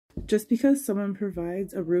Just because someone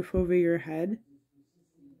provides a roof over your head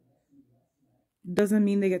doesn't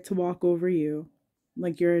mean they get to walk over you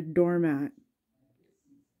like you're a doormat.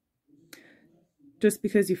 Just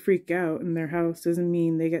because you freak out in their house doesn't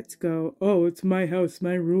mean they get to go, oh, it's my house,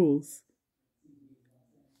 my rules.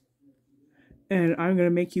 And I'm going to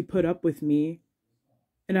make you put up with me.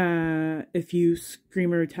 And if you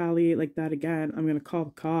scream or retaliate like that again, I'm going to call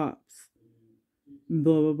the cops.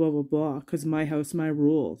 Blah, blah, blah, blah, blah. Because my house, my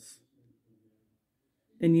rules.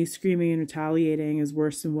 And you screaming and retaliating is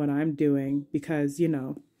worse than what I'm doing. Because, you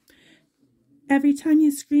know, every time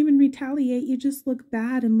you scream and retaliate, you just look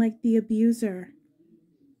bad and like the abuser.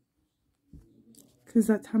 Because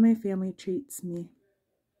that's how my family treats me.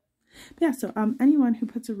 But yeah, so anyone who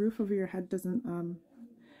puts a roof over your head doesn't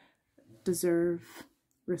deserve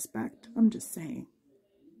respect. I'm just saying.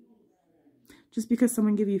 Just because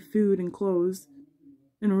someone give you food and clothes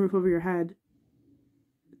and a roof over your head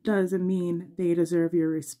doesn't mean they deserve your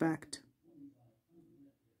respect.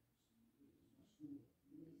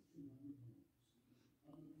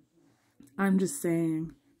 I'm just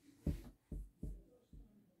saying.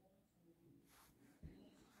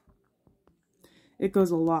 It goes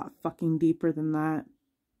a lot fucking deeper than that.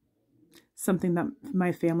 Something that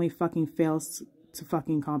my family fucking fails to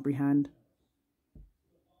fucking comprehend.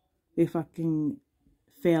 They fucking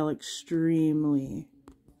fail extremely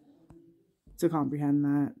to comprehend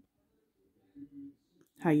that.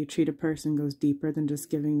 How you treat a person goes deeper than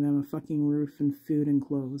just giving them a fucking roof and food and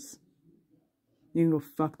clothes. They can go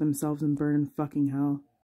fuck themselves and burn in fucking hell.